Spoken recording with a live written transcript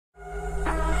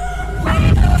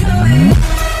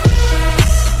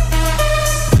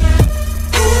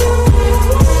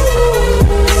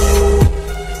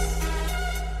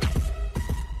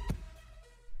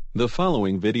The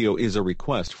following video is a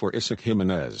request for Isaac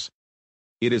Jimenez.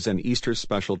 It is an Easter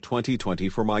special 2020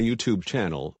 for my YouTube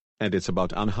channel, and it's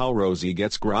about on how Rosie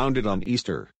gets grounded on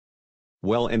Easter.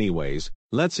 Well anyways,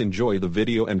 let's enjoy the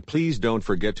video and please don't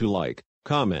forget to like,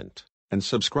 comment, and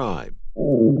subscribe.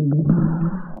 Oh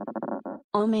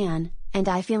man, and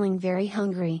I feeling very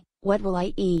hungry. What will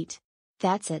I eat?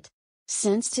 That's it.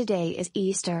 Since today is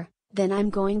Easter, then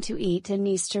I'm going to eat an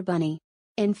Easter bunny.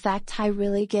 In fact, I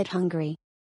really get hungry.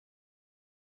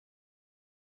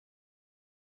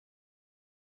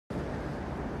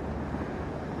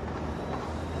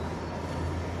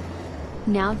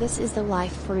 Now this is the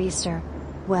life for Easter.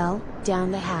 Well,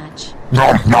 down the hatch.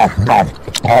 Yum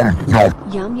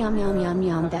Yum yum yum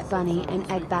yum, that bunny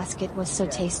and egg basket was so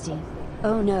tasty.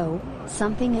 Oh no,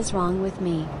 something is wrong with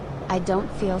me. I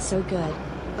don't feel so good.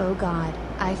 Oh god,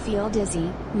 I feel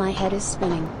dizzy, my head is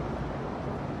spinning.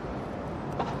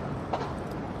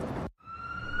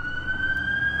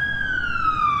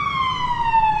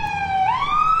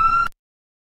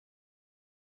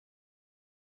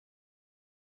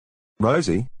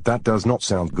 Rosie, that does not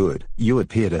sound good. You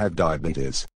appear to have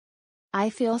diabetes.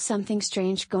 I feel something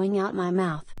strange going out my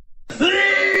mouth.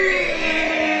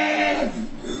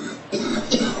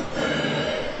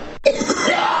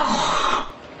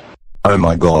 Oh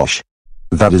my gosh.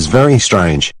 That is very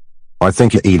strange. I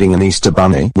think eating an Easter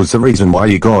bunny was the reason why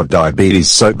you got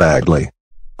diabetes so badly.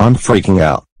 I'm freaking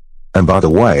out. And by the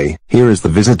way, here is the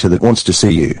visitor that wants to see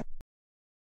you.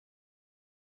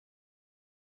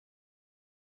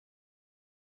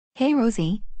 Hey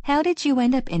Rosie, how did you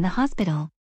end up in the hospital?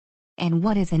 And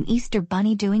what is an Easter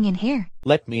bunny doing in here?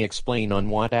 Let me explain on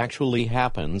what actually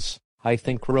happens. I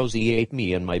think Rosie ate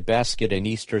me and my basket on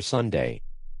Easter Sunday.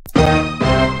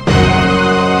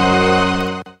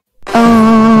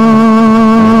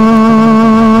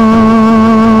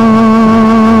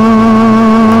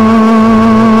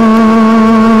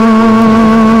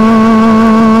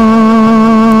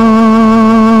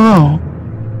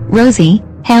 Rosie,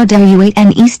 how dare you eat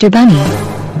an Easter bunny?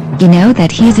 You know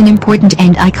that he is an important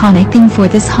and iconic thing for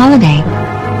this holiday.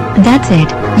 That's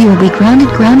it, you will be grounded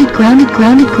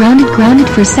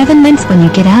for 7 months when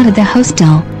you get out of the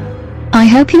hostel. I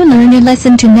hope you learn your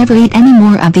lesson to never eat any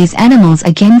more of these animals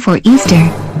again for Easter.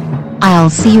 I'll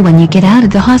see you when you get out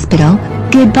of the hospital.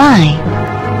 Goodbye.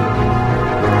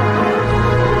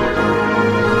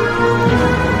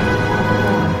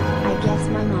 I guess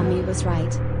my mommy was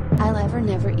right. I'll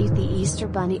never eat the Easter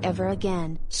bunny ever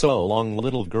again. So long,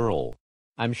 little girl.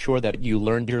 I'm sure that you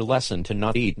learned your lesson to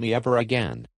not eat me ever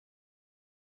again.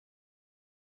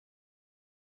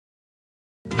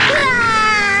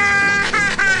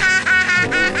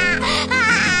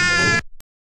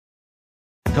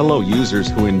 Hello users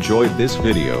who enjoyed this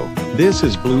video. This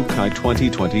is Blue Kai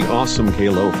 2020 Awesome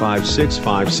Kalo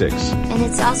 5656. And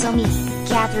it's also me,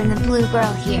 Catherine the Blue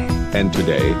Girl here. And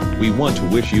today, we want to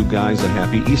wish you guys a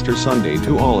happy Easter Sunday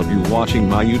to all of you watching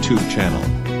my YouTube channel.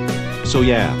 So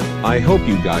yeah, I hope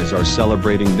you guys are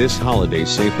celebrating this holiday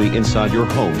safely inside your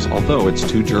homes, although it's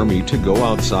too germy to go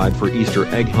outside for Easter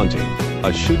egg hunting.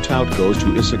 A shoutout goes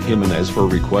to Isaac Jimenez for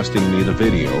requesting me the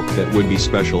video that would be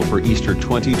special for Easter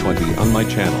 2020 on my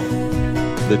channel.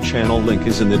 The channel link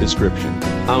is in the description,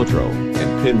 outro,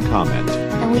 and pinned comment.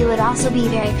 And we would also be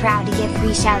very proud to give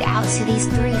free shout-outs to these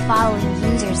 3 following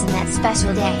users in that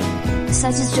special day,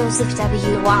 such as Joseph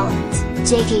W. Walland,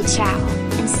 JK Chow,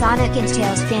 and Sonic and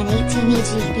Tails Fan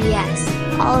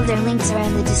 18EGBS. All of their links are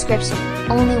in the description,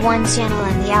 only one channel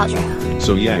in the outro.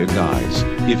 So yeah guys,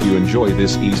 if you enjoy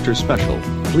this Easter special,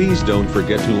 please don't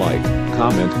forget to like,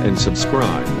 comment and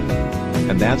subscribe.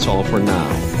 And that's all for now.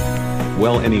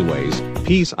 Well anyways,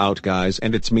 peace out guys,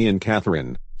 and it's me and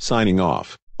Catherine, signing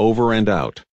off, over and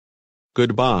out.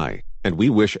 Goodbye, and we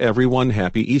wish everyone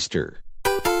happy Easter.